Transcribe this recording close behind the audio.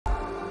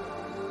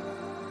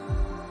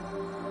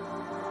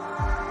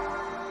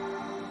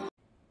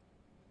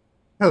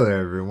Hello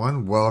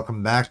everyone,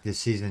 welcome back to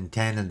Season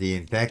 10 of The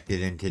Infected.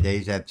 In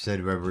today's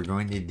episode, what we're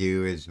going to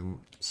do is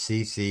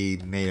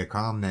Cece made a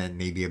comment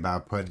maybe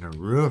about putting a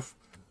roof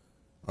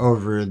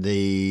over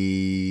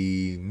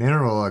the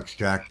mineral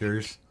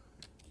extractors.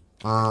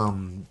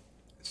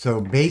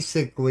 So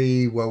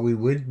basically what we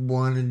would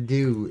want to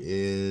do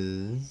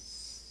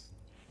is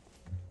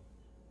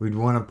we'd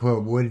want to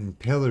put wooden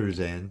pillars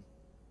in.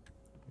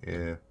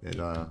 If it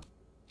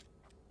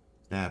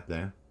snap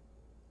there.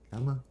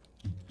 Come on.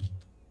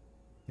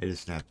 It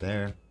just snapped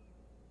there.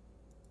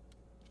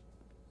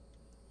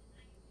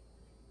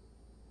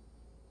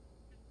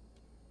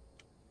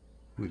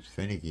 Who's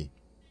finicky?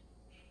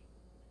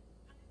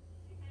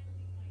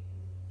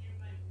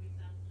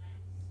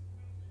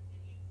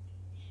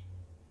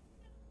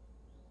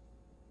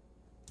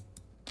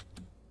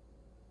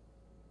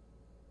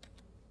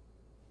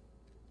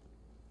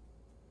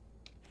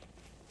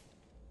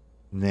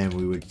 And then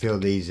we would fill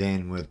these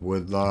in with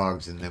wood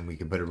logs, and then we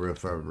could put a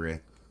roof over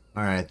it.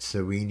 Alright,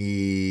 so we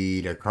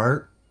need a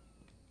cart.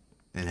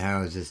 And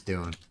how is this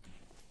doing?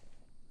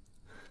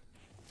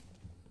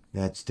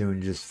 That's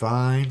doing just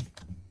fine.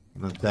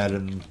 Let's add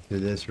into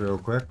this real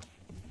quick.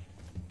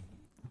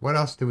 What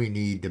else do we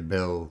need to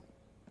build?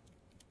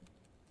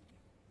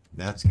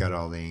 That's got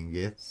all the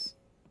ingots.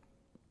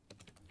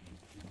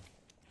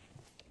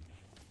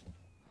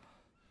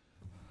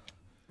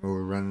 Oh,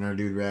 we're running our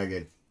dude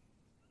ragged.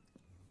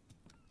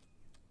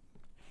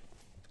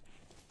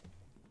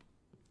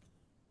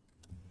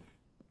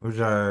 Where's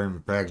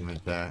our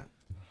fragment at?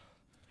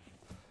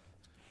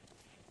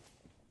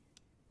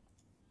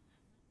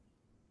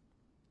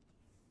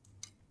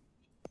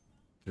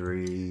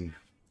 Three,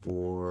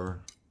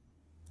 4,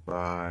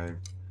 5,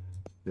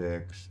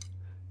 6,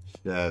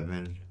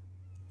 7,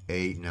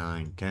 8,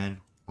 9,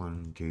 10.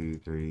 1, 2,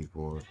 3,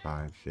 4,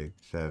 5, 6,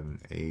 7,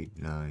 8,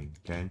 9,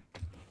 10.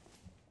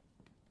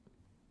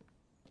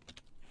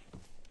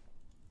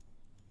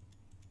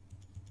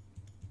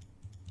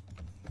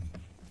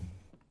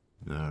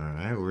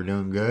 Alright, we're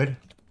doing good.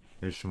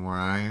 Here's some more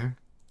iron.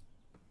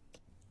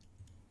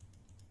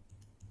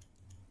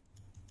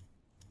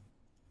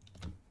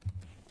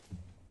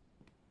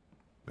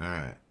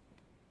 Alright.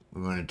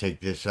 We're going to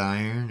take this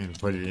iron and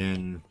put it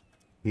in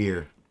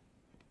here.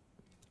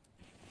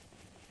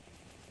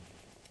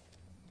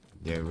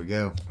 There we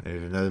go.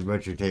 There's another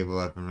butcher table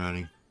up and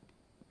running.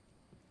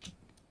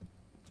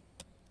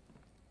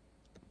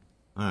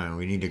 Alright,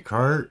 we need a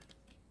cart.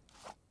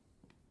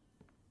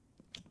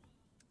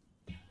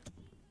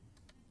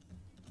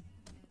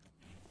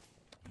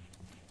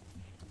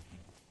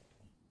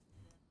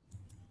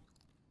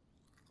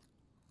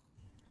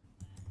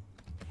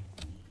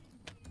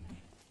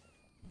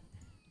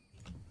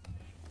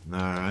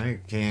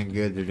 Alright, canned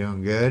goods are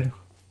doing good.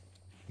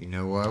 You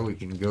know what? We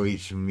can go eat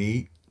some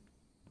meat.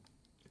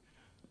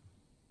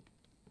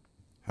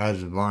 How's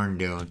the barn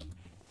doing?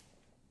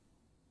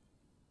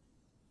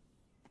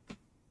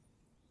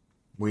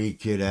 We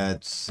could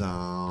add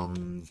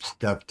some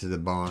stuff to the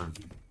barn.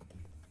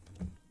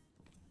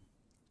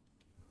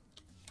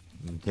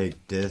 And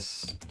take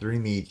this. 3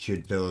 meat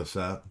should fill us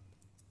up.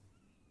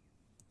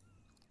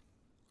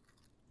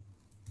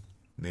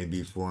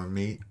 Maybe 4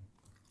 meat.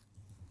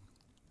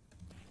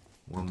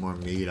 1 more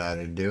meat ought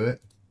to do it.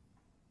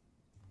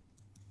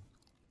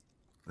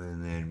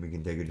 And then we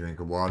can take a drink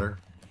of water.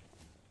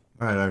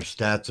 Alright, our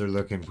stats are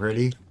looking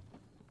pretty.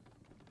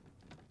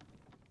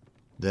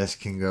 This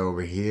can go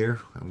over here,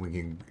 and we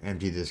can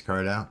empty this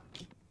cart out.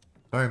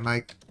 Sorry,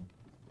 Mike.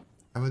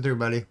 Coming through,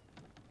 buddy.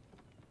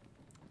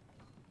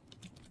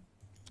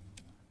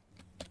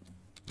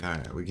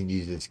 Alright, we can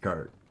use this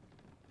cart.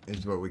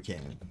 Is what we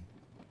can.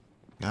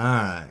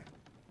 Alright.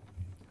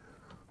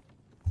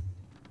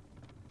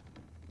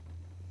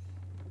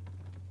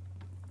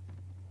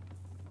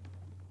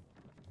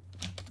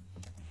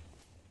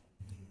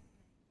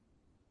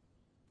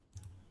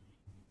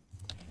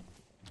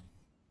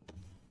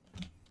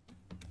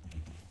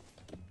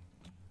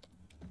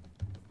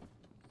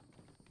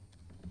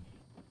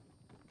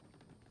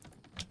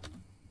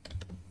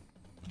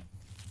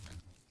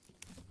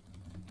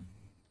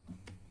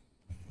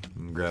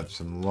 Grab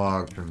some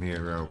logs from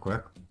here real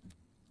quick.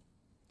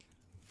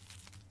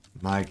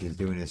 Mike is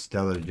doing a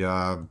stellar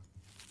job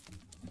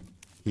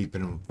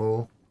keeping them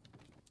full.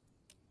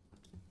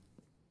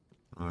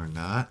 Or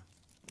not.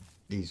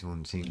 These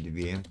ones seem to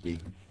be empty.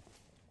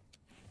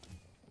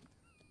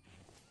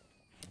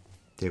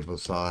 Table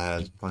saw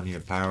has plenty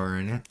of power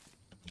in it.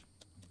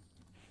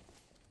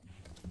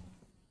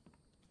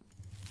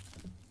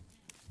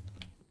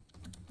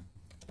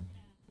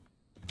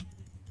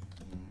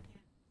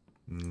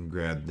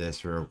 Grab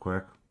this real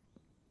quick.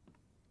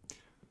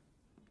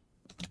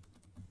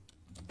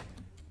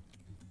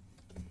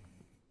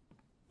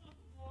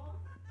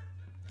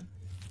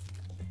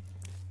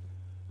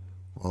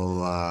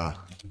 We'll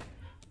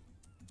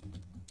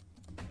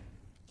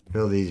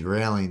fill these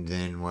railings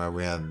in while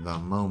we have a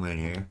moment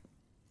here.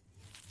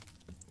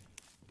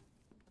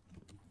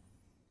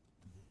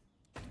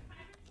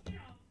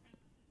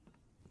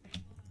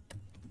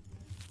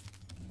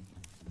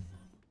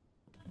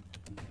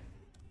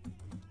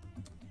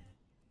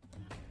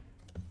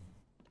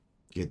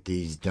 Get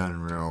these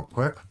done real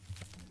quick.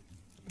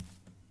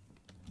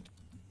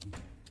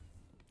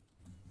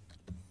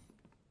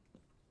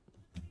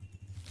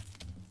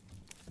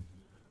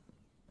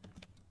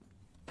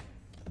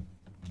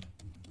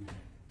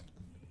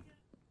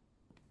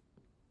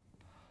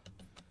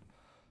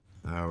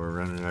 We're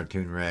running our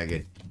tune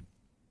ragged.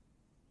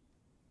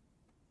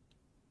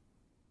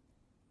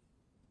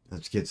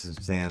 Let's get some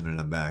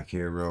stamina back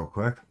here real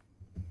quick.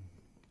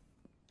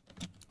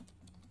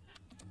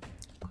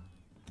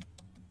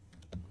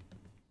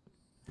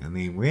 I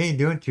mean, we ain't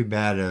doing too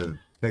bad of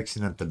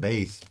fixing up the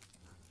base.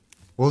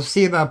 We'll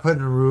see about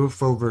putting a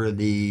roof over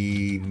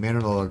the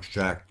mineral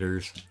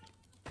extractors.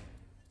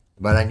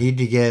 But I need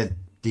to get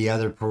the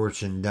other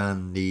portion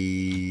done,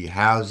 the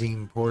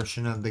housing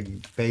portion of the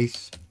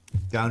base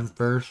done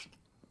first.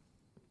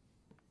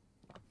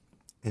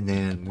 And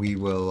then we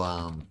will,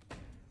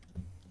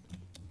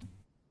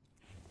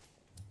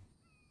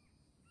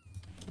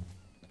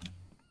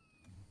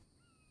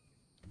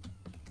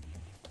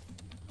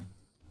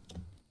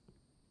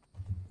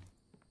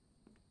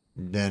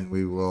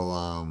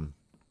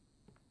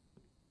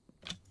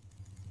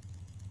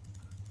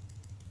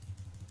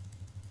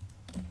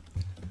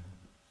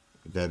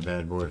 get that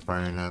bad boy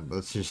firing up.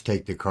 Let's just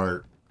take the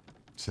cart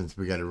since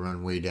we got to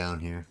run way down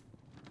here.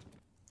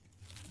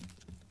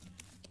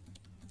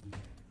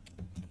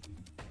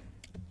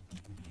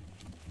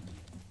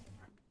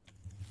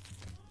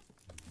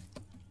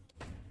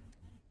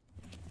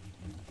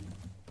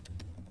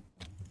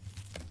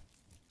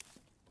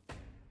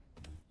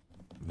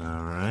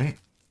 Alright.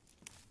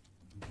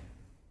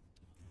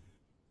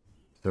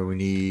 So we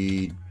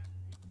need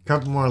a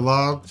couple more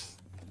logs.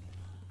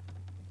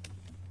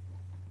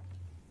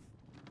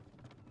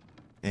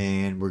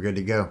 And we're good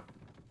to go.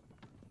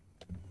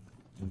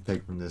 I'll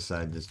take from this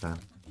side this time.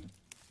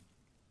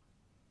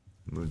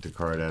 Move the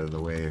cart out of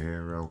the way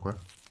here real quick.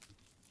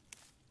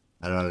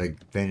 I ought to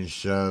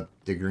finish up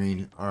the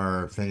green,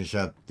 or finish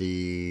up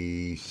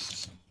the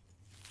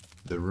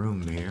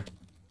room here.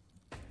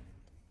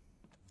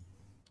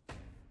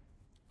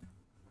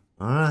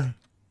 Alright.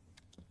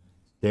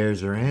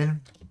 Stairs are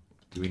in.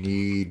 Do we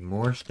need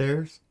more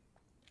stairs?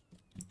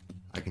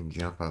 I can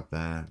jump up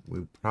that.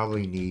 We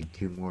probably need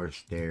 2 more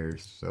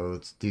stairs. So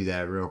let's do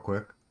that real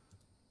quick.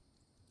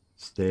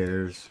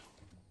 Stairs.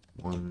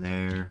 1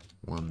 there.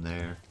 1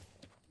 there.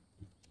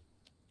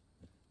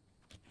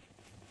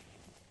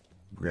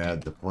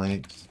 Grab the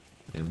planks.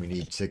 And we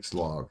need 6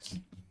 logs.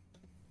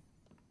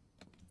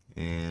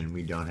 And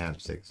we don't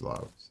have 6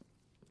 logs.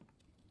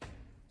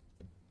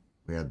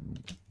 We're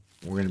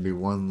going to be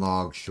 1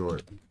 log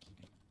short.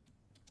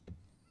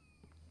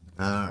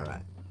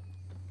 Alright.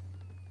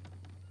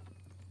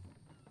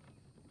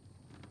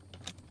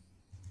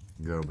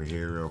 Go over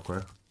here real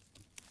quick.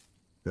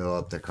 Fill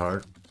up the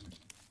cart.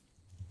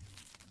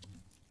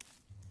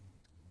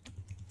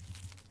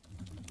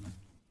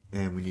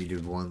 And we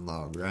needed 1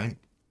 log, right?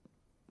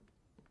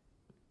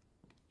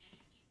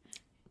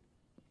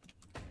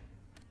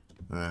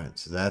 Alright,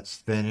 so that's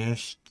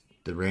finished.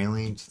 The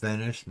railing's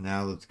finished.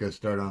 Now let's go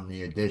start on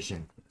the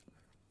addition.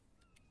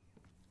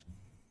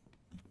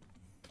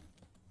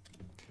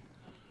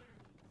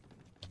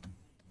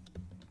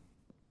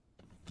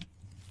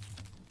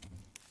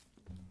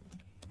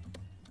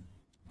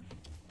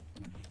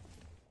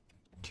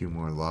 Two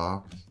more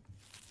logs.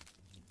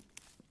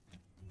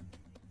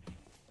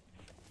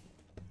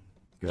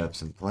 Grab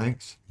some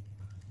planks.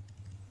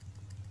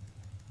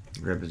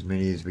 Grab as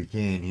many as we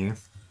can here.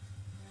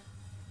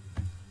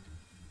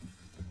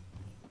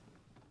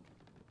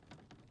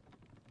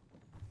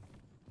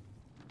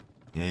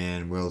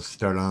 And we'll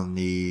start on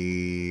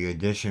the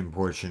addition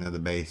portion of the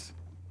base.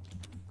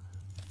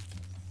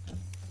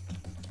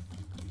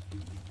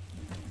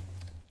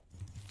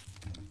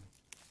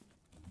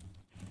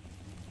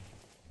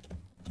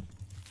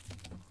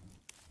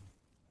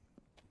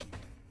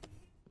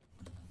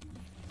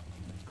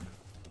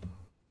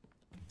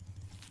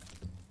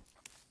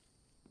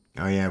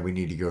 Oh yeah, we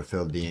need to go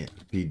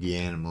feed the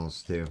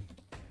animals too.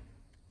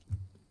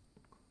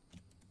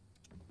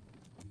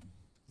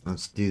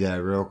 Let's do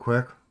that real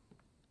quick.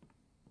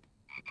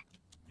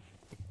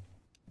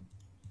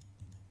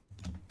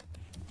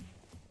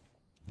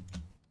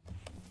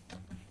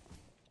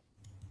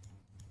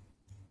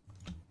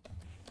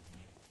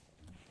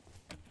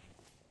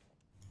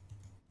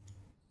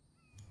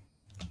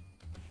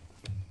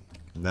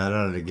 That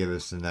ought to give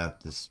us enough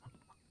this.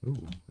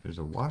 Ooh, there's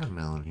a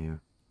watermelon here.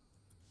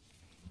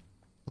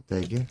 I'll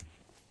take it.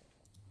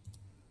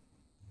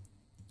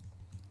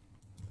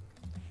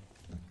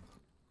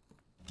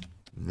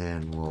 And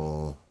then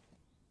we'll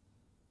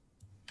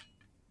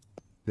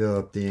fill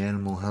up the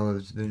animal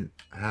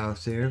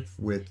house here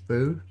with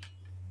food.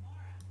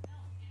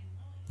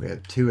 We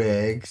have 2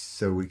 eggs,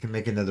 so we can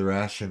make another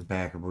ration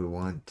pack if we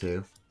want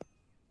to.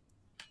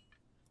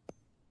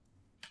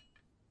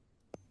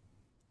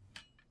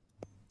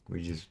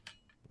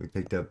 We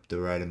picked up the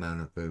right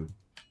amount of food.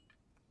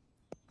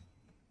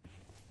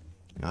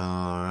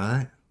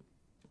 Alright.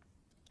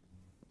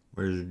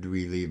 Where did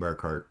we leave our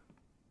cart?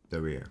 It's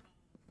over here.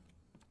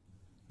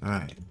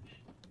 Alright.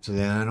 So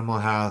the animal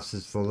house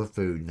is full of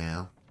food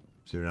now.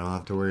 So we don't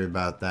have to worry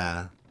about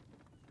that.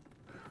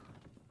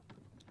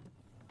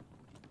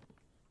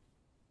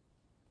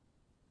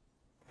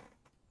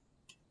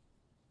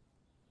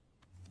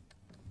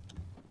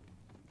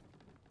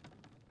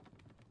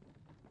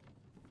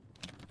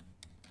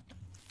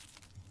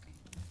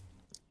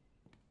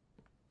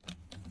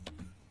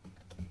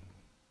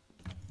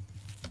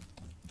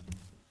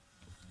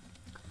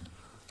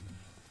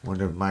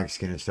 Wonder if Mike's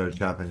gonna start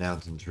chopping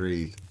down some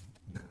trees.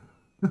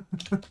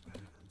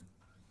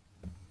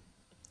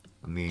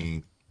 I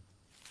mean,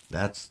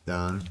 that's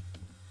done.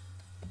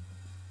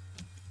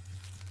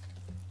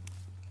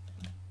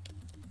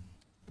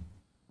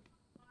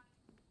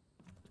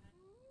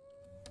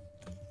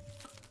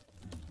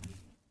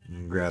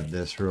 Grab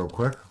this real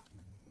quick.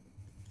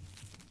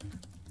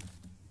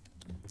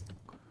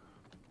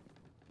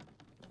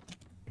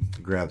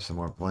 Grab some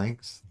more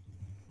planks.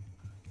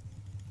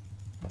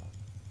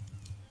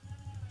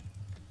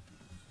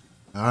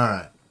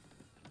 Alright.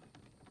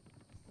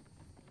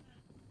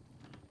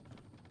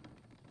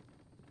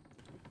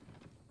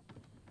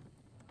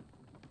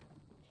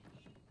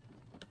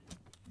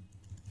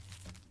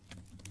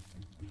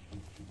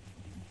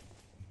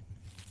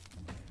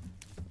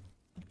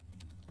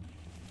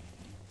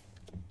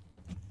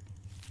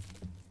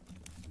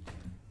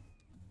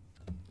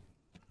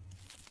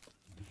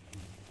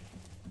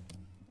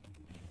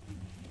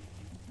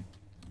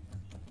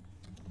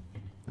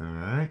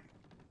 Alright.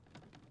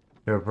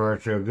 So far,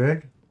 so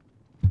good.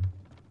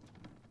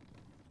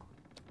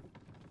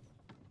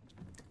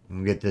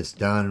 We'll get this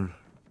done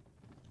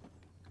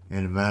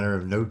in a matter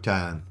of no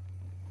time.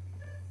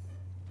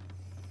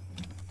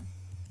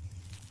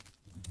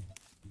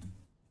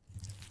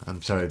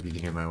 I'm sorry if you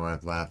can hear my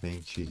wife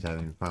laughing. She's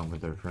having fun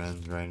with her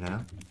friends right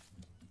now.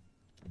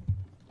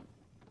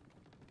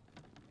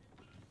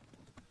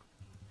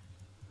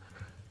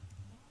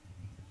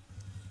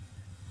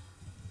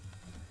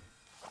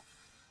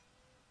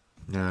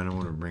 No, I don't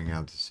want to bring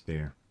out the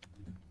spear.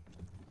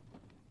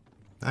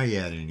 Not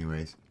yet,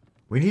 anyways.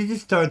 We need to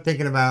start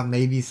thinking about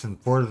maybe some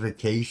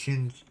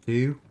fortifications,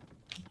 too.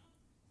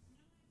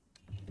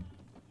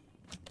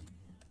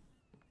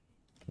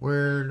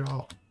 Where'd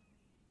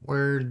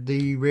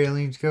the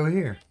railings go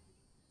here?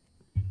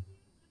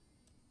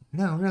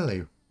 No,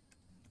 really.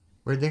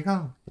 Where'd they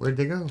go? Where'd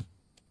they go?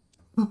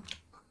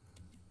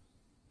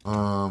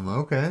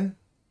 Okay.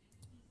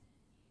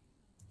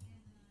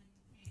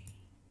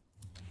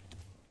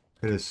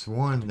 Could have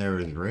sworn there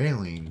was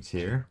railings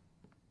here.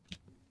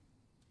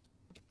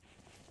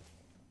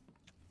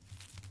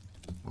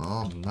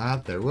 Well,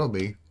 not, there will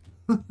be.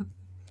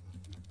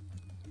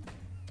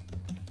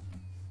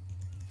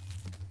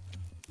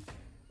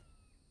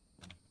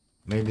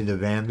 Maybe the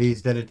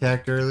Vambies that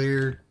attacked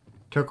earlier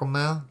took them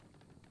out?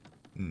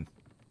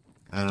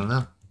 I don't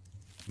know.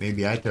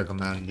 Maybe I took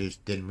them out and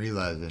just didn't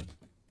realize it.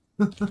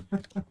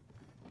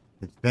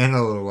 It's been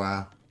a little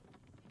while.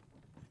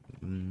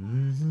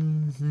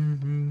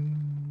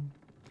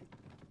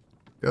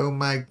 Go,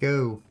 Mike,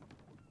 go.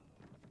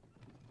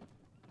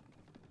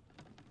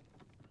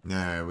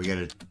 Alright, we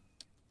gotta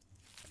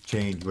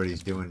change what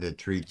he's doing to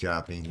tree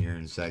chopping here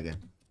in a second.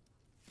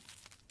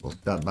 We'll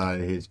stop by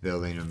his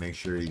building and make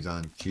sure he's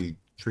on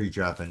tree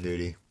chopping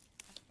duty.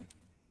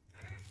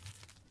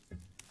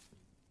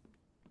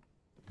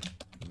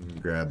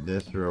 Grab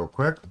this real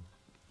quick.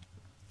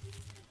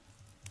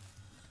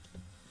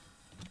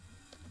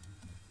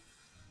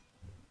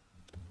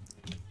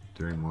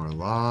 Three more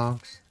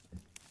logs.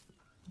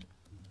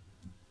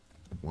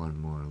 One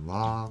more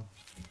log.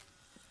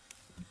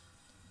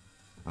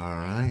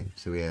 Alright,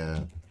 so we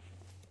have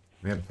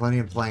plenty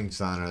of planks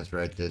on us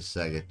right this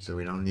second, so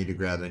we don't need to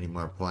grab any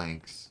more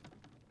planks.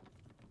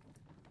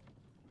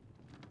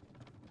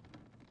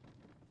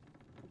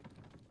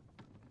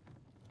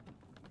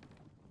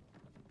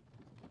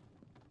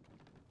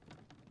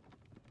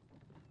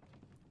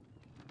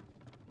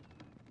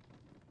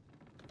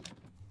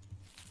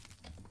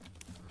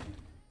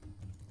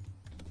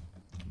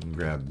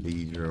 Grab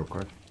these real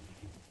quick.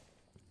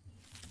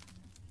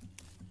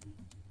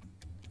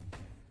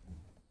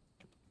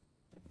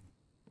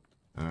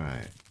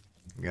 Alright.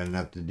 Got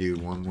enough to do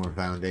one more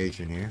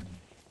foundation here.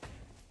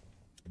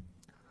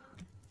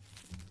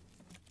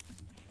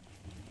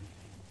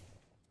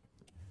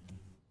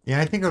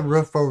 Yeah, I think a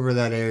roof over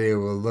that area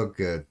will look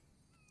good.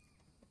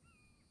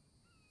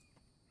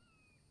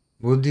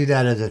 We'll do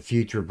that as a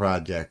future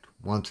project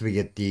once we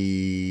get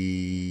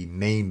the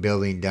main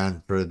building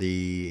done for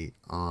the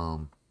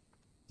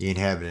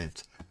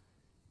inhabitants.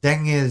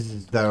 Thing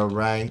is though,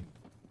 right?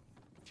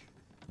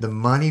 The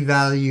money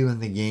value in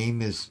the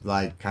game is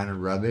like kind of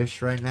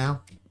rubbish right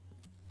now.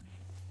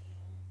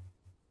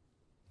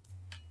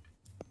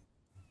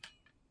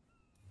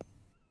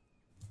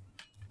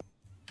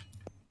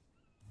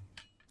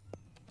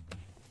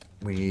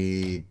 We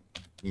need,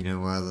 you know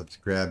what, let's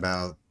grab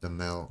out the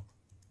milk.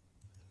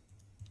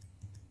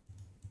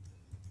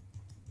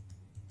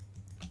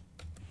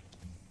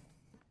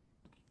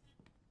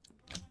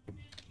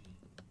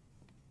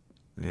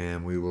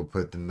 And we will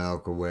put the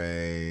milk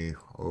away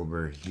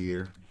over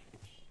here.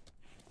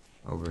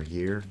 Over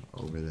here.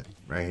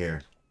 Right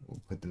here.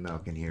 We'll put the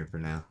milk in here for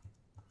now.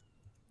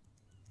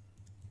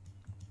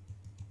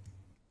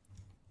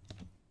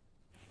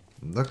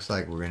 Looks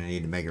like we're going to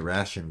need to make a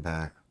ration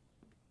pack.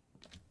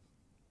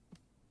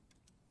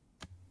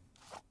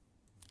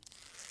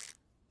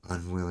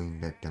 Unwilling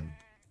victim.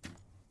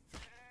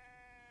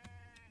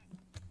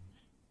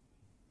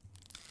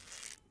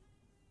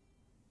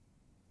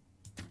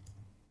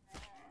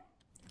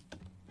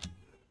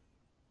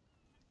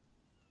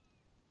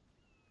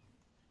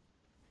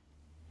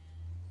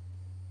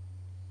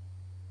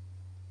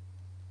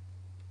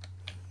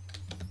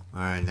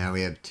 Alright, now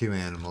we have 2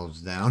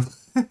 animals down.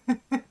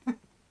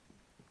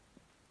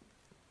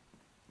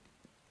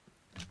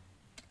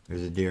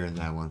 There's a deer in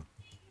that one.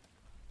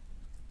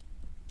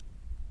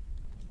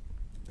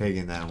 Pig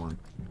in that one.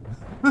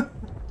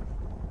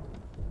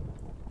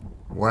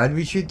 Why'd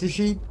we shoot the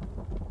sheep?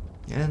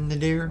 And the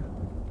deer?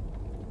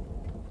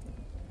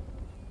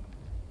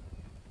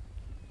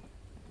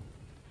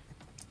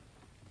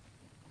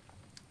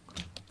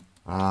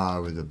 Ah,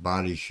 it was a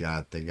body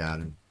shot that got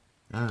him.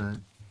 Alright.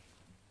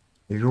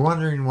 If you're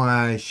wondering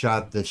why I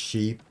shot the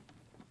sheep,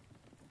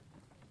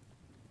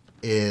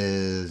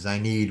 is I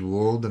need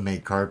wool to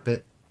make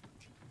carpet.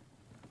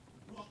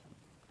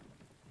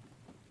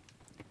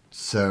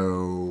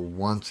 So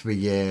once we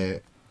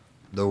get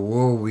the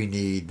wool we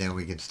need, then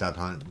we can stop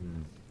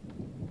hunting.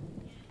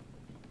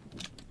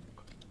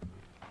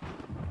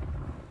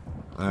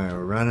 Alright,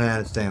 we're running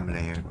out of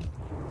stamina here.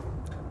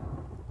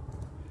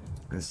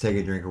 Let's take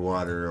a drink of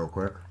water real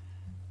quick.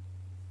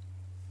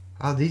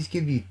 Oh, these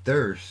give you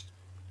thirst.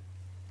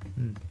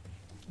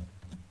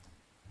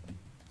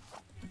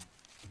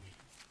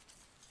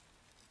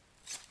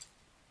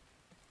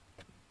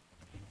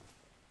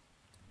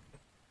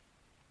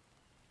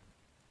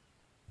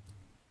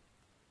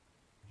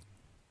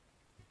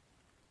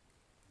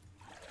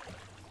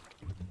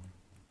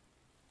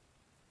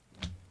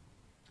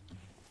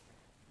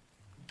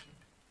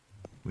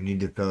 We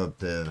need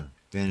to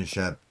finish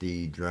up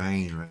the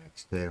drying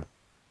racks too.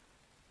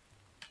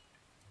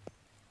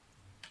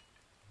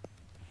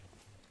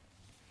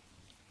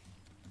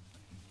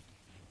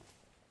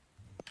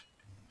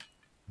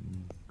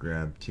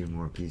 Grab 2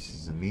 more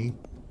pieces of meat.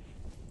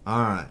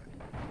 Alright.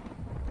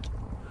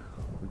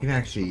 We can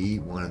actually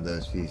eat one of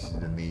those pieces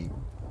of meat.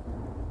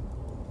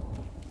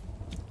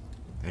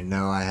 And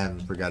no, I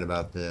haven't forgot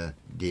about the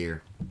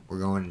deer. We're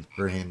going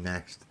for him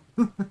next.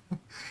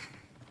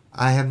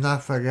 I have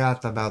not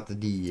forgot about the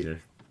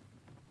deer.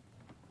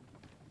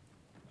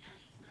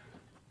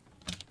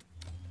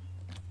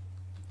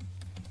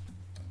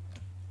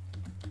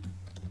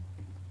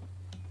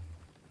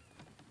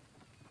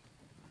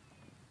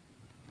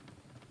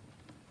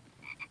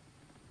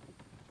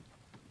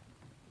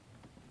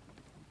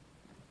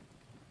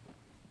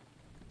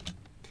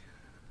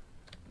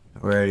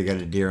 We already got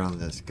a deer on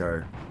this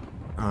cart.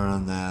 Or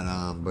on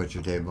that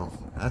butcher table.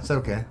 That's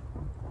okay.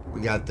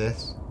 We got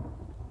this.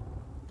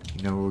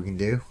 You know what we can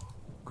do?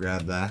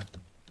 Grab that.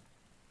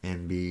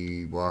 And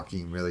be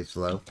walking really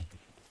slow.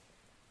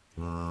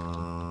 Let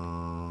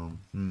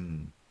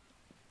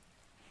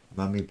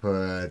me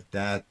put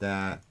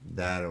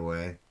that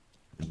away.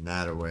 And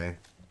that away.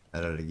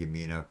 That ought to give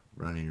me enough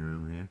running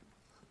room here.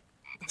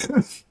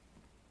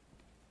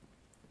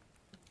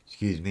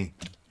 Excuse me.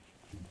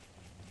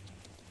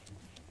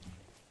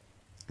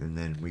 And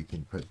then we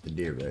can put the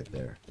deer right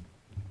there.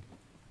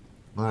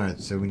 Alright,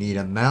 so we need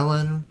a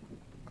melon,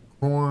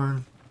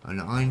 corn,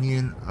 an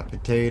onion, a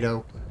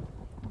potato,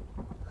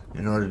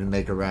 in order to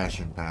make a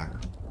ration pack.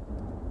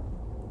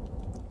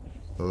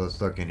 So let's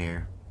look in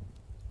here.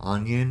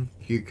 Onion,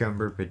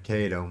 cucumber,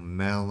 potato,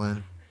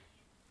 melon.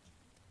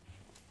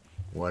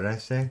 What'd I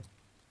say?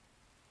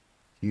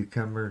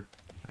 Cucumber.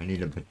 I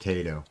need a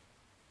potato.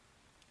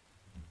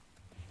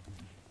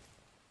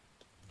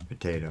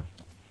 Potato.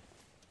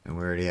 And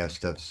we already have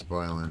stuff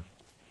spoiling.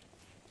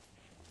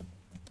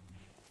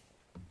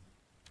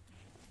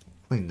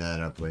 Clean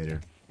that up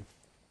later.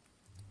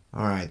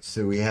 Alright,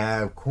 so we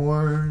have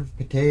corn,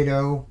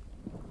 potato,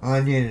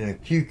 onion, and a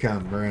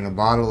cucumber, and a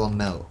bottle of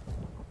milk.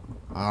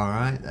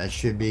 Alright, that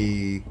should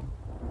be...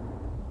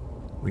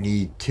 We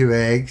need 2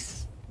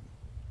 eggs.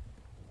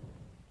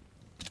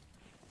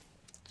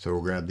 So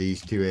we'll grab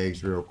these 2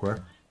 eggs real quick.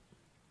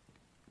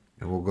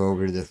 And we'll go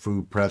over to the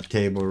food prep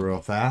table real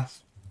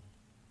fast.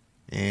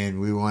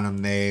 And we want to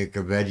make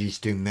a veggie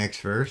stew mix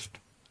first.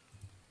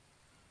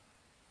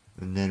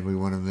 And then we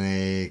want to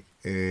make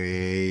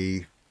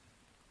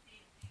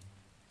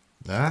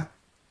that.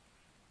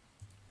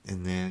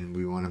 And then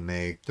we want to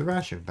make the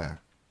ration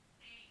pack.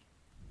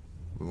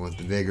 We want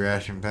the big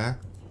ration pack.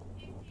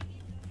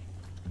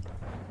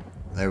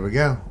 There we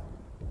go.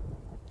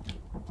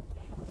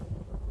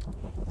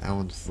 That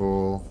one's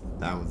full.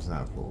 That one's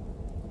not full.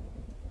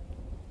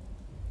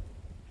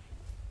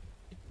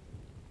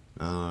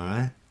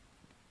 Alright.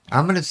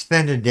 I'm going to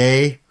spend a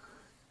day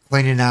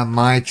cleaning out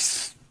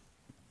Mike's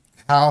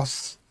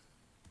house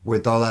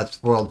with all that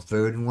spoiled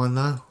food and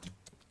whatnot.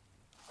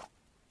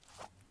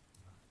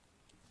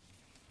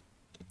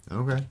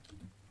 Okay.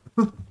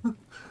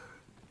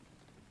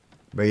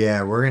 But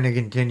yeah, we're gonna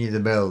continue the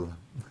build.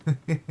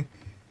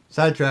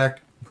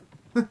 Sidetrack.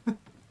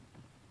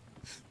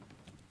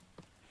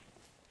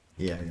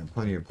 Yeah, I got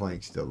plenty of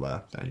planks still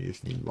left. I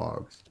just need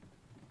logs.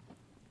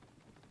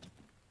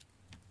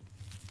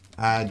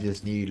 I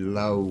just need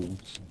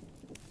loads.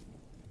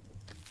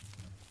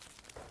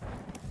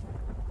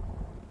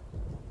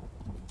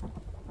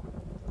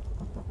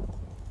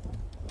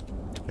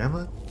 Come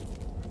on.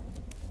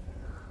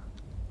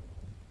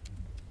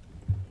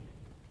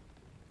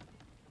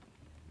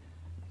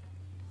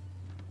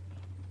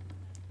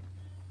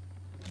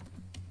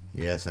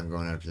 Yes, I'm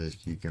going after this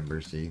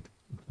cucumber seed.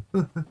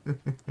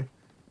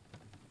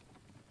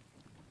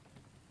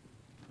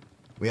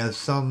 We have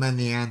so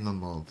many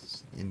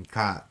animals in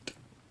cot.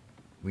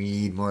 We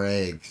need more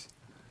eggs.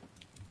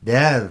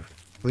 Dev,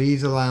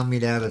 please allow me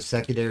to have a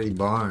secondary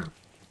barn.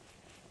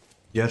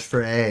 Just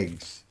for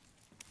eggs.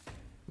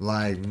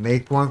 Like,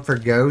 make one for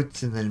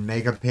goats and then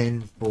make a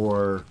pen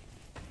for,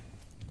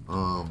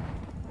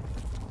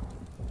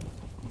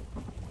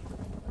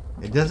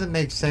 it doesn't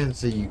make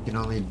sense that you can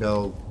only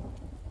build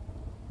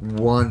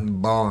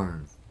one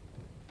barn.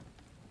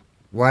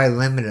 Why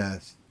limit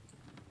us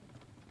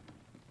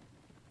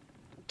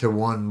to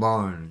one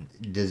barn?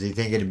 Does he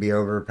think it'd be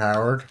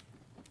overpowered?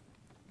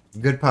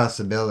 Good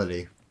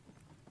possibility.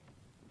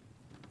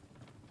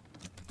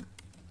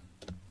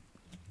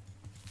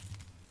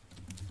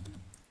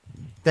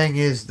 Thing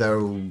is,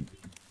 though,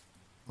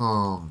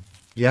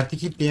 you have to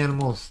keep the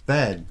animals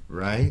fed,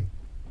 right?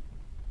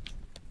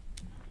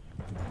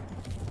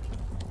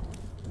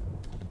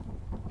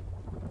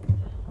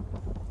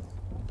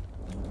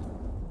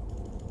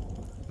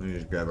 Let me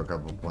just grab a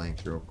couple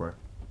planks real quick.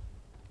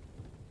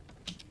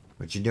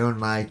 What you doing,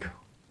 Mike?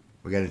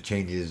 We gotta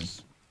change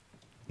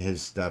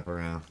his stuff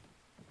around.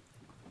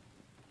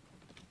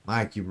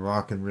 Mike, you're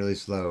walking really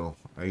slow.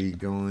 Are you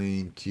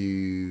going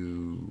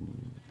to...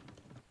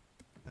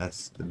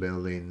 That's the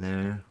building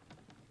there.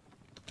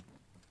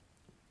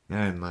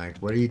 Alright, Mike,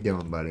 what are you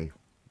doing, buddy?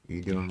 Are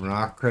you doing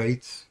rock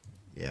crates?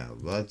 Yeah,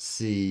 let's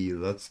see.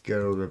 Let's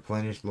go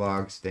replenish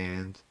log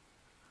stands.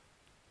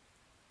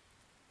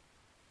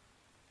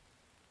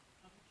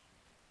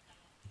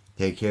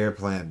 Take care of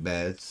plant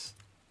beds.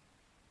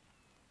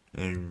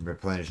 And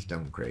replenish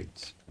stone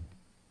crates.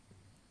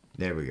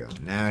 There we go.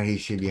 Now he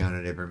should be on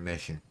a different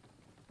mission.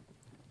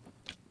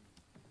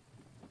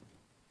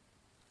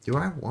 Do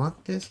I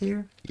want this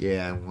here?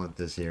 Yeah, I want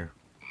this here.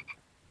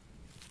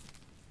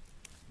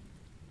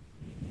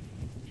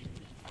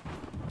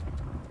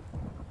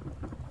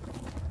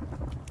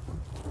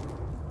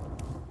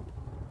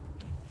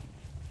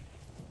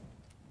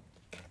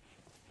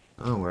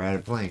 Oh, we're out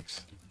of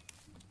planks.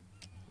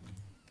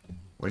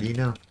 What do you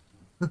know?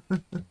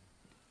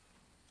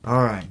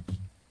 Alright.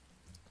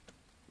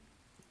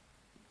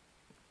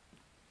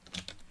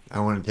 I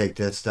want to take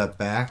this stuff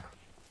back.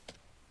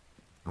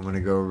 I'm going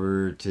to go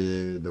over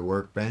to the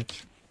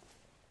workbench.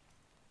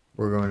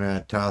 We're going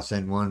to toss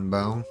in one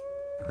bone.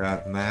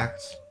 Craft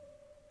max.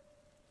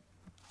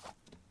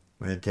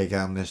 I'm going to take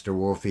out Mr.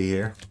 Wolfie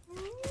here.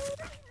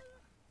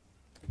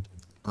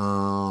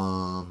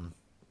 I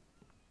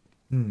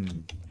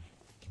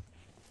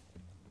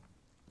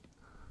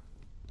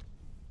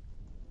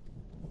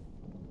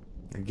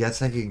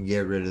guess I can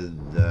get rid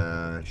of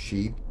the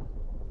sheep.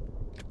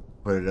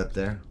 Put it up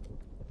there.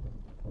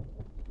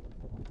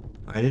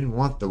 I didn't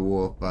want the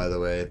wolf, by the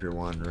way, if you're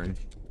wondering.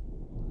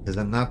 Because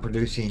I'm not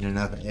producing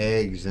enough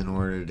eggs in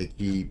order to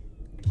keep,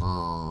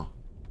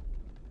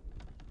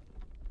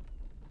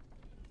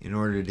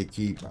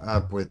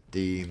 up with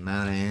the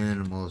amount of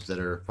animals that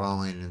are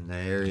falling in the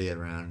area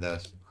around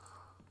us.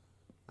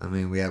 I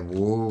mean, we have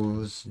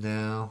wolves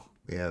now.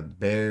 We have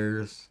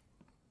bears.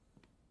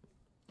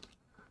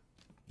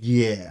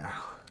 Yeah.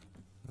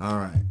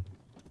 Alright.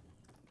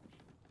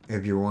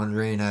 If you're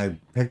wondering, I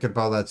picked up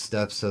all that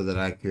stuff so that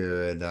I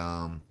could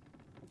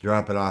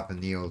drop it off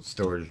in the old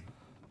storage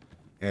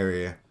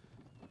area.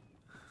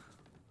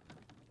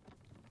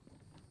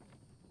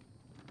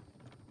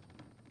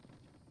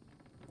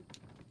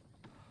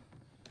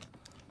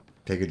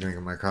 Take a drink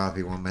of my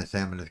coffee while my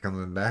salmon is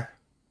coming back.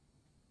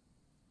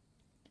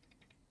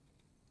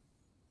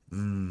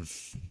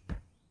 That's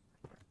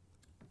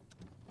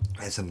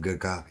some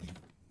good coffee.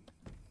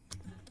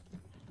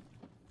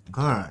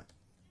 Alright.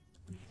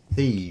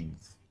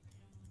 Seeds.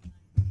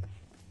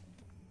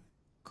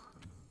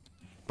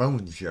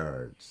 Bone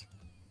shards.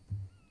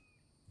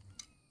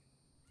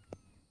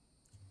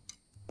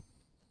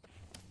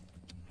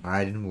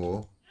 Hide and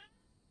wool.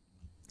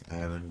 I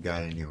haven't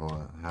got any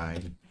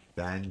hide.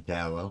 Sand,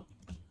 tallow.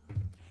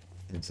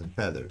 And some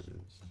feathers.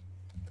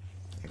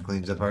 It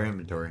cleans up our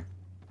inventory.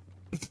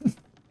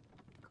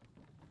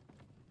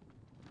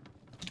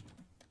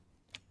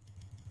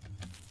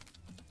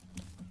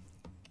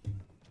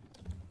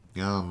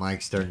 Oh,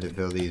 Mike's starting to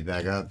fill these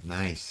back up.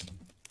 Nice.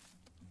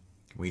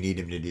 We need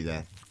him to do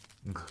that.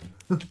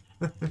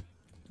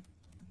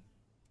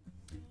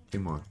 2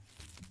 more.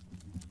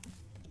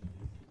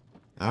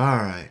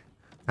 Alright.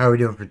 How are we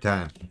doing for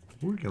time?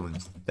 We're doing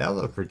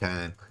stellar for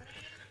time.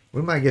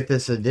 We might get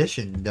this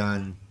addition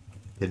done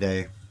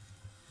today.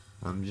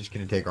 I'm just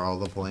gonna take all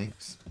the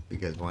planks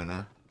because why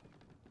not?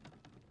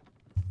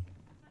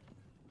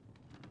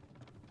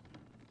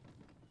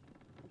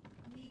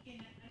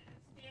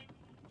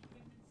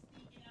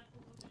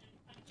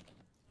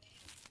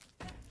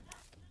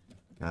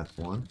 That's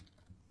one.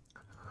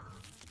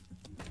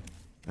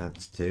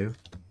 That's two.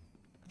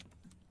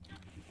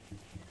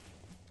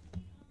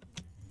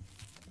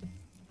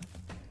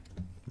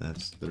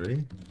 That's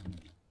three.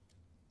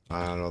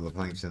 Got all the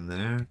planks in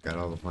there. Got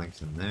all the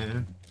planks in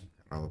there.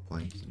 Got all the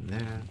planks in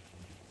there.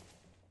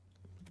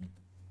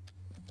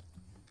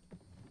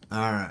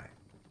 Alright.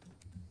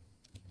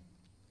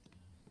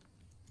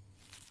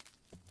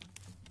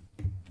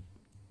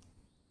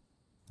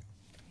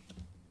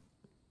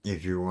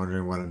 If you're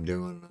wondering what I'm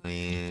doing, I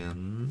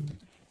am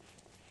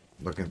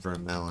looking for a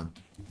melon.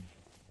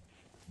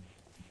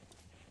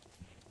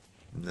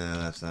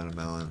 No, that's not a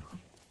melon.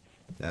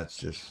 That's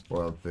just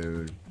spoiled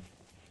food.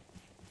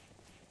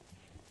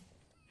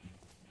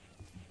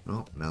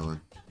 Oh, melon.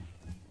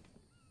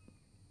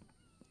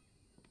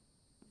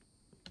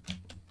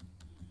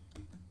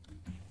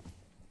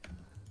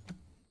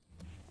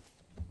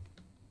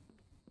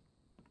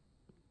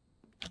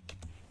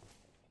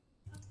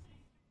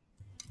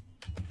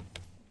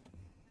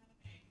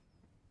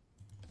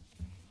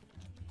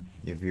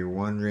 If you're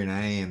wondering,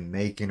 I am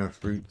making a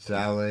fruit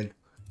salad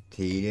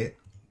to eat it.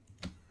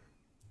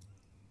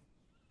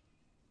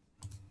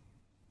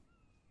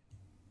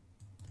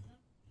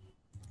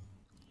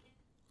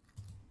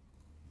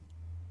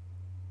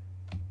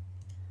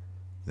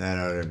 That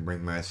ought to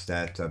bring my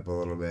stats up a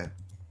little bit.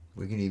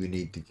 We can even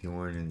eat the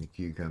corn and the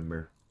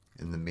cucumber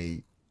and the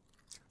meat.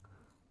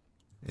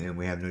 And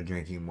we have no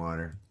drinking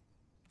water.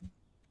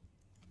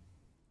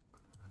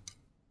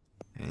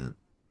 And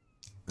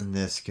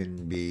this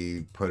can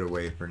be put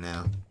away for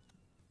now.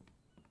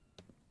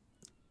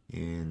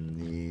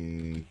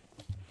 In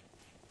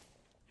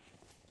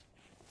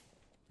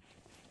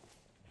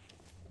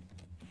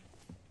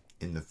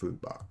the food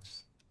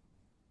box.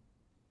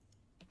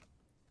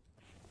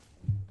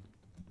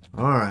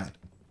 Alright.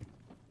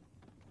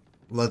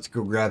 Let's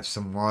go grab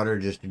some water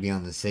just to be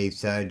on the safe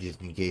side,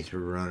 just in case we're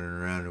running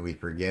around and we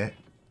forget.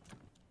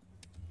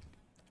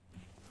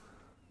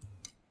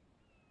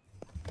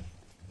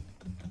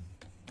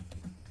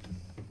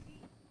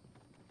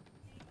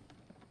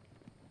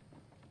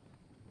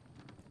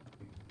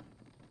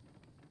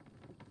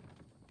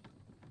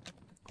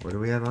 What do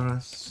we have on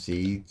us?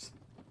 Seeds.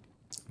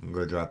 I'm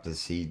gonna drop the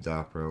seeds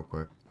off real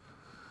quick.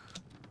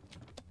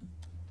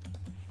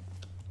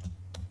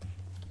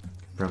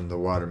 From the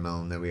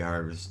watermelon that we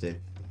harvested.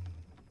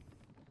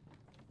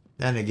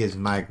 Then it gives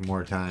Mike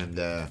more time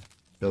to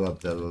fill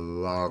up the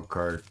log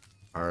cart,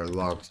 or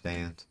log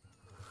stands.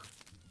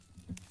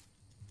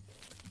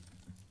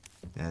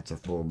 That's a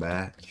full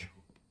batch.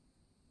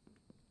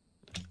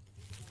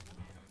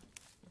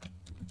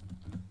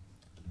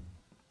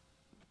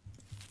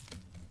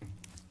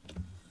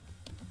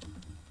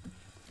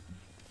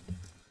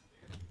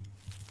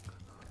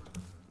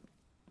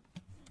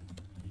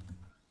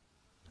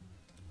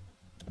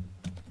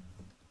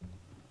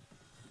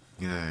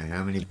 Alright,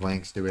 how many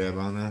planks do we have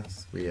on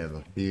us? We have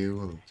a few.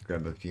 Let's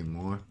grab a few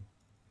more.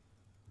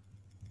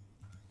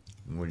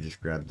 And we'll just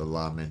grab the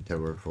llama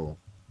until we're full.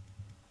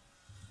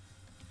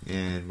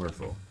 And we're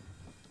full.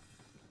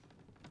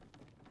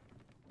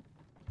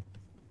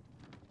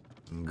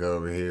 And go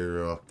over here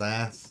real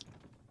fast.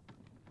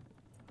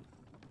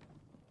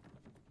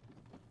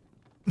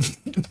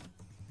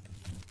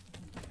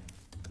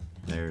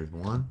 There's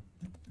one.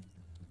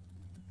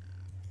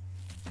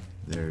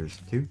 There's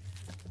two.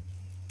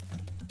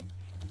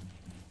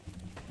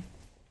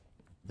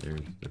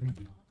 There's three.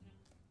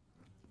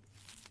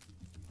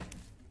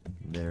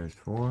 There's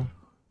four.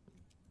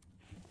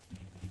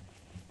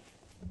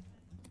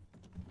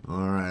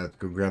 Alright, let's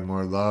go grab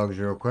more logs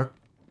real quick.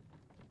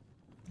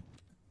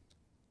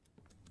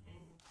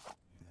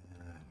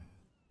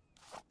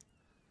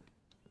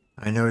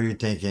 I know you're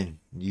thinking,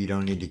 you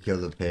don't need to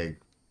kill the pig,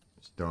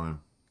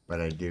 Storm,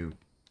 but I do.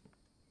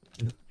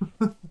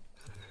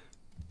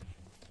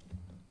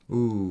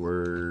 Ooh,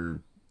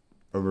 we're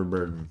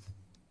overburdened.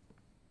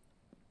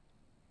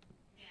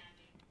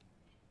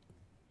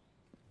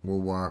 We'll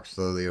walk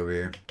slowly over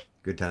here.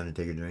 Good time to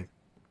take a drink.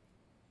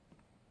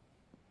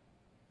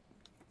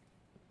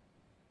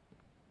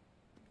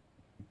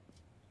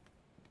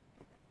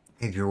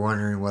 If you're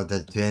wondering what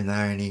the 10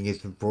 ironing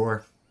is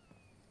for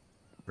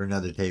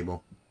another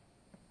table.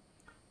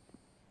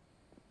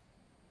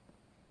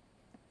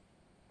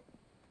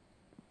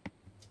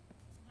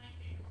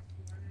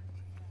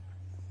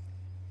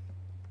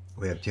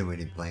 We have too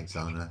many planks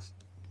on us.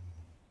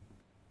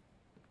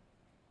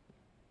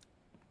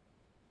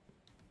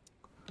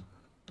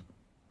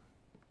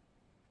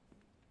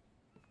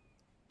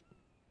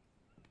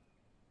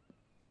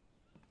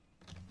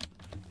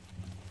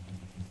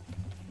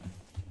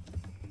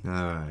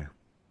 Alright.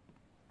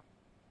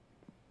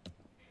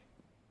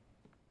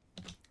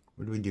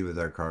 What do we do with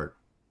our cart?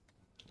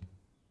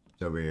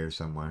 It's over here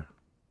somewhere.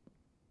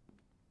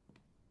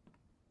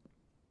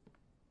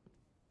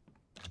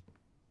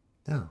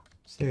 No,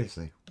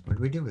 seriously. What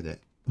did we do with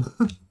it?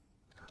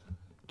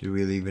 Did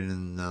we leave it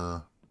in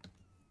the...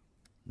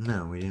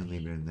 No, we didn't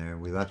leave it in there.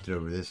 We left it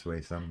over this way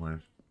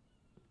somewhere.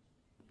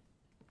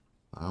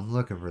 I'm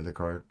looking for the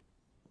cart.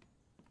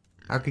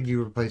 How could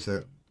you replace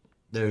it?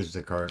 There's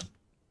the cart.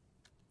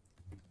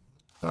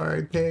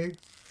 Sorry, pig.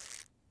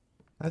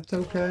 That's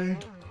okay.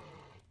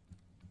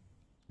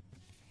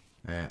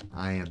 Yeah,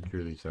 I am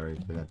truly sorry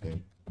for that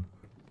pig.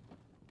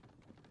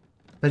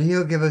 But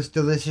he'll give us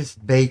delicious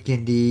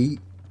bacon to eat.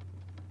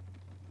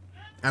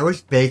 I wish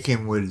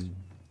bacon would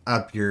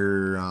up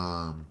your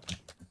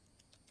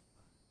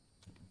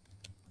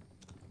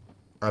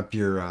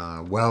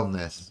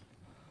wellness.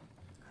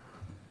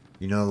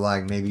 You know,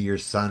 like maybe your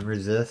sun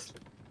resist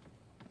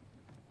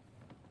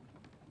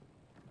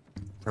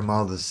from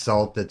all the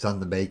salt that's on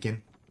the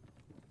bacon.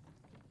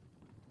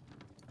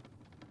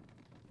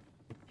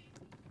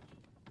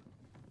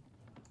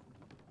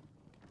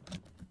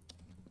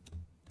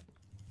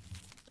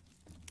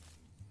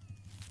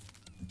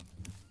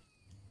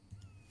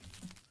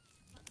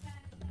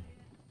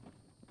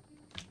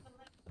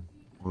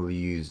 We'll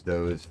use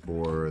those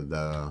for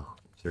the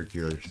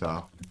circular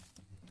saw.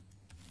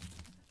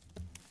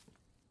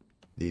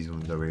 These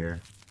ones over here.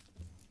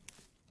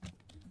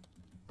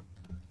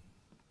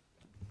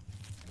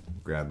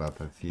 Grab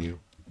up a few.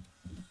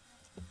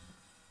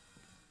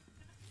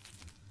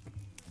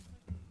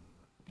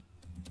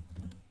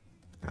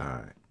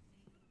 Alright.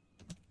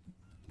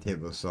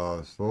 Table saw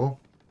is full.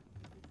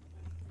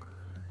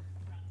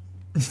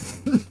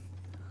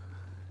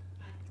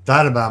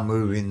 Thought about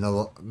moving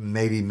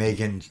maybe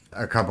making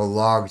a couple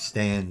log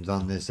stands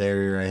on this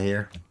area right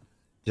here.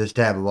 Just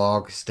have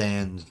log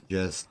stands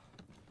just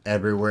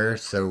everywhere,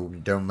 so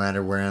don't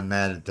matter where I'm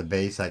at the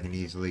base, I can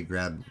easily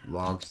grab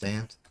log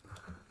stands.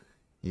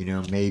 You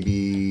know,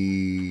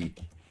 maybe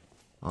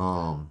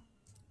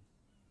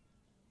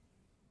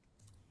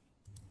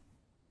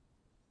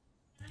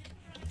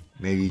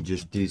maybe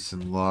just do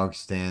some log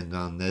stands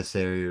on this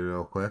area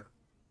real quick.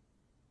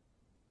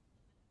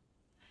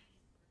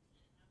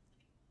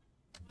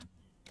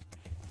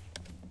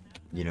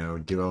 You know,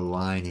 do a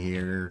line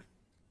here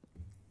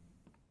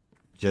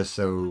just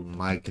so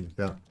Mike can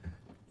feel,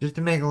 just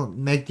to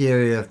make the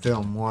area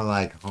feel more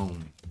like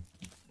home,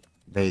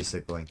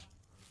 basically.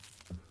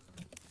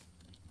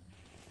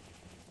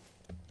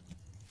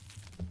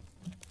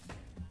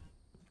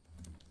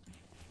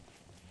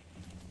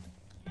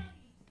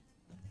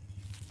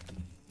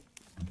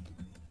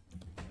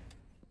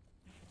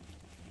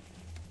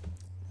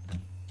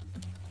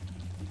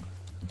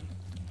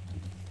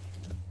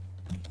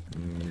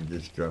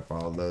 Just drop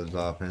all those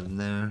off in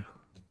there.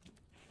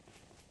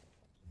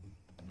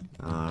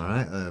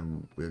 Alright,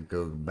 we'll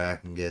go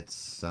back and get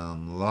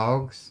some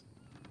logs.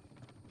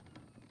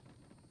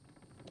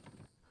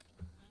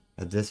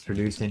 Has this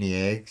produced any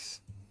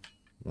eggs?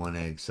 1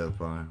 egg so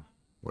far.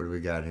 What do we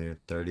got here?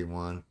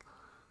 31,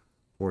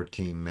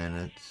 14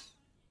 minutes,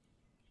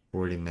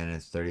 40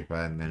 minutes,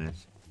 35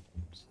 minutes.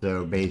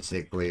 So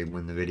basically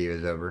when the video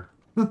is over.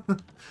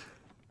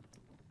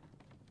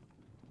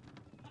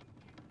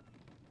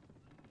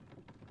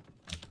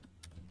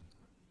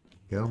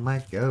 Go,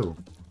 Mike, go.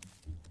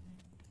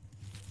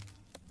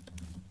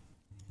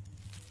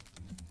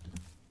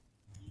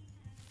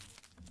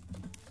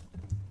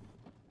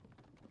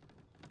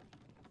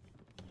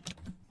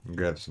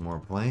 Grab some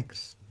more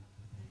planks.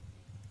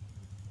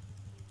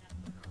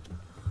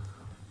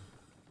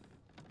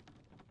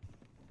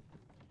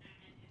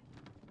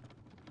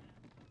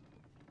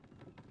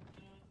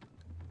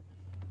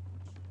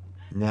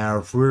 Now,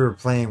 if we were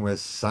playing with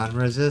sun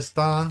resist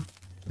on,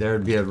 there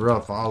would be a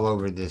roof all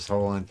over this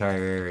whole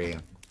entire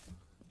area.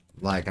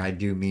 Like, I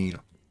do mean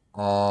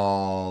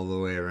all the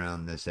way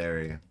around this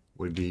area.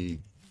 Would be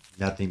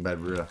nothing but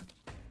roof.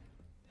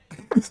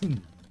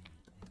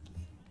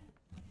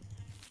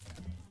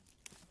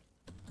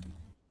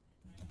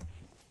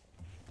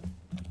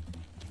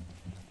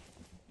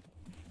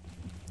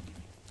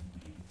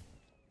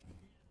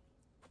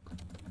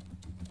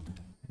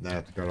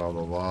 That's got all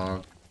the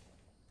log.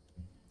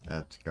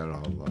 That's got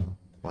all the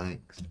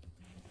planks.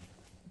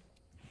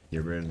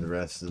 Get rid of the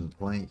rest of the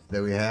planks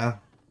that we have.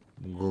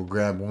 We'll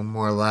grab one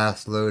more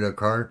last load of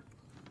cart.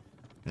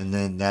 And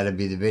then that'll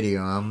be the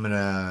video. I'm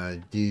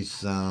gonna do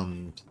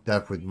some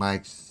stuff with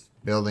Mike's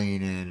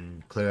building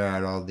and clear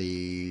out all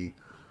the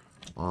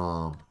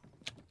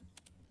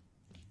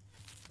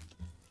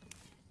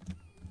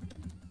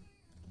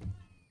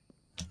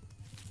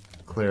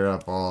clear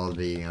up all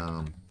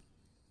the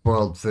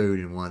spoiled food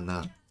and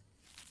whatnot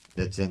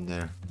that's in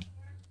there.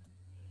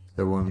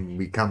 So when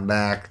we come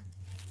back,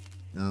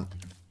 no,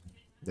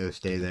 they'll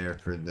stay there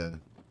for the...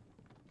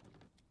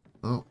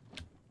 Oh,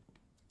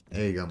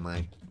 there you go,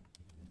 Mike.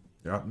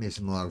 Drop me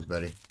some logs,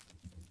 buddy.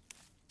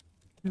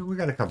 You know, we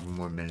got a couple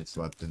more minutes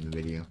left in the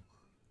video.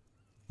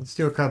 Let's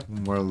do a couple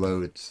more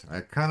loads. I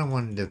kind of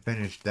wanted to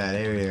finish that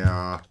area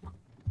off,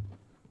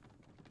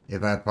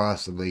 if I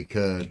possibly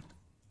could.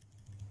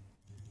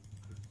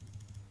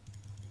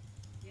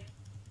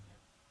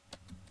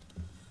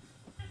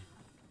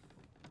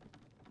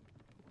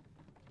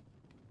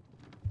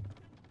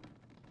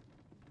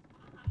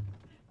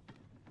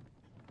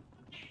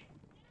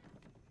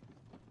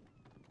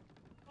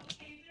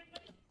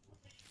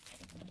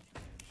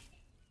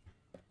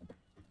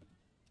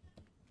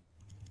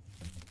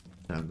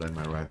 Sounds like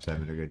my wife's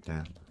having a good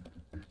time.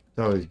 It's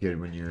always good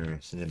when your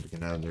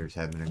significant other's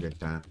having a good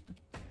time.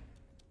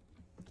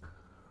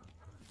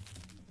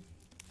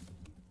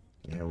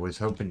 Yeah, I was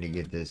hoping to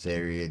get this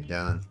area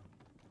done.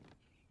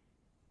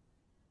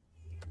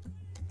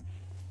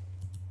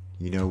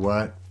 You know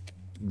what?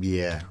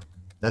 Yeah,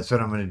 that's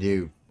what I'm going to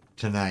do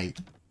tonight.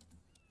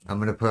 I'm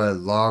going to put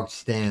log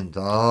stands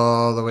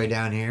all the way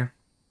down here.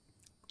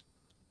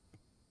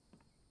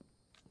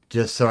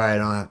 Just so I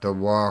don't have to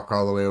walk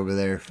all the way over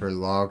there for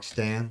log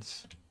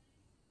stands.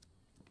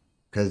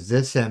 Because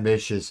this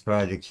ambitious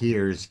project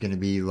here is going to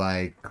be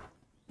like...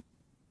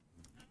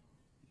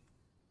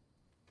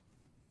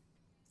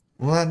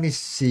 Well, let me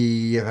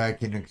see if I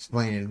can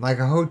explain it. Like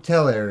a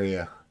hotel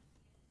area.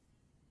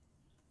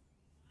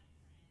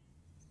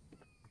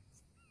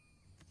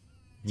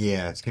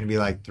 Yeah, it's going to be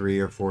like 3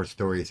 or 4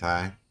 stories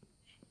high.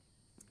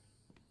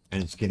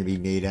 And it's going to be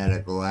made out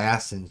of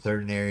glass. In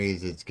certain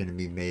areas, it's going to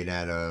be made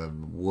out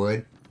of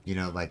wood. You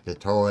know, like the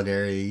toilet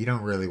area. You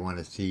don't really want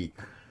to see...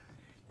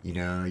 You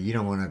know, you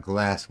don't want a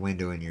glass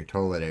window in your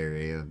toilet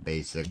area,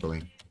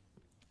 basically.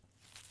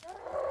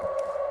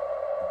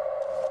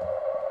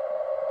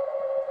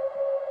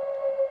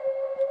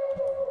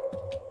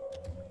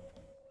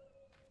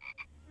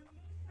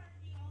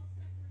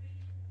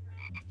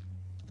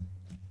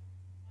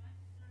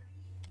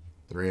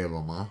 Three of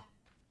them, huh?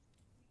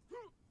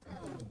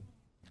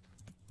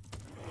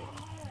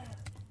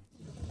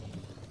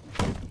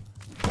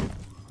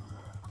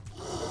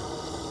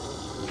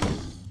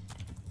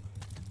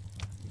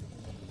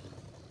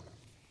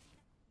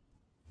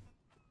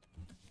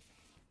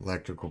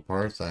 Electrical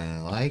parts I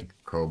like,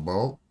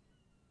 cobalt,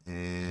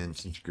 and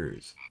some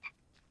screws.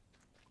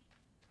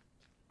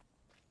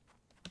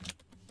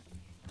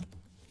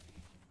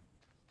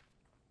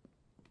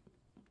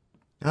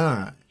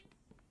 Alright.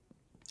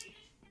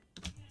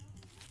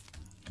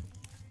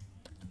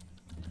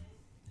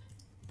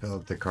 Fill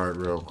up the cart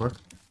real quick.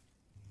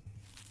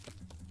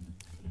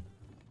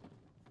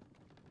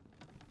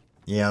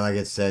 Yeah, like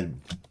I said,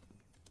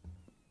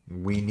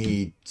 we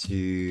need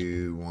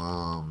to,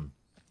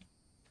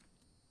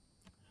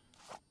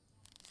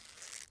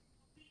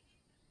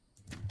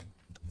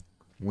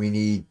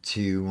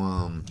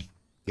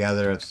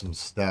 gather up some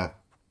stuff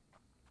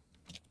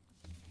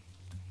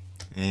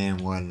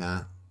and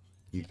whatnot.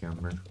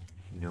 Cucumber.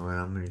 You know what?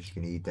 I'm just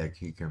gonna eat that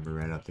cucumber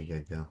right off the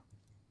get-go.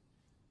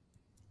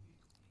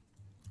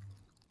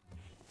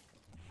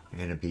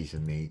 And a piece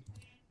of meat.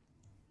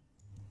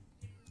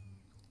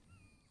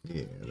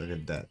 Yeah, look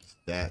at that.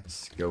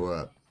 Stats go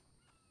up.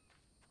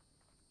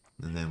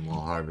 And then we'll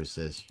harvest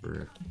this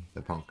for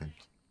the pumpkins.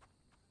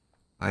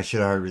 I should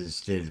have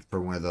harvested for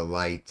one of the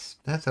lights.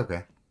 That's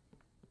okay.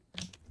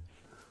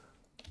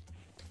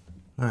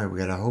 Alright, we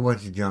got a whole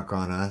bunch of junk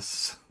on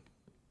us.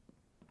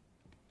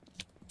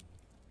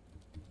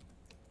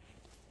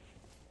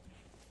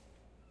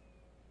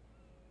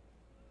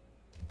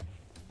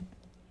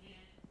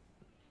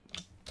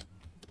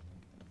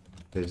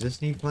 Does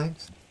this need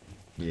planks?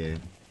 Yeah.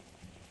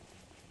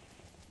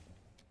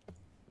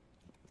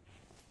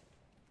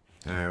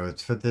 Alright,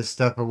 let's put this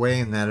stuff away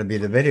and that'll be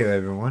the video,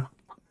 everyone.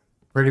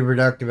 Pretty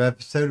productive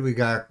episode. We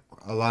got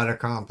a lot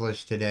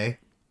accomplished today.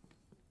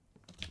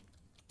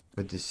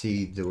 Put the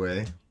seeds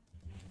away.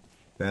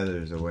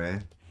 Feathers away.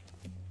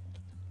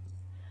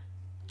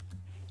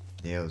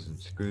 Nails and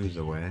screws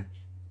away.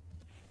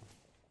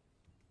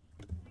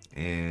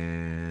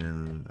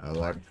 And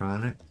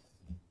electronics.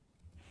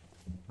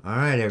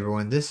 Alright,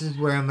 everyone. This is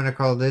where I'm going to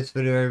call this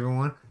video,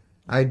 everyone.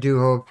 I do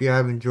hope you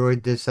have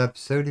enjoyed this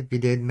episode. If you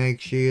did, make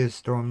sure you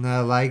storm that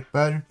like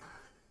button.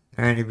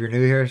 And if you're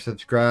new here,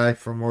 subscribe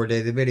for more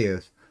daily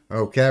videos.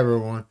 Okay,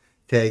 everyone.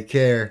 Take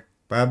care.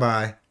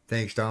 Bye-bye.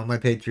 Thanks to all my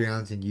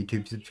Patreons and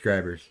YouTube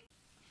subscribers.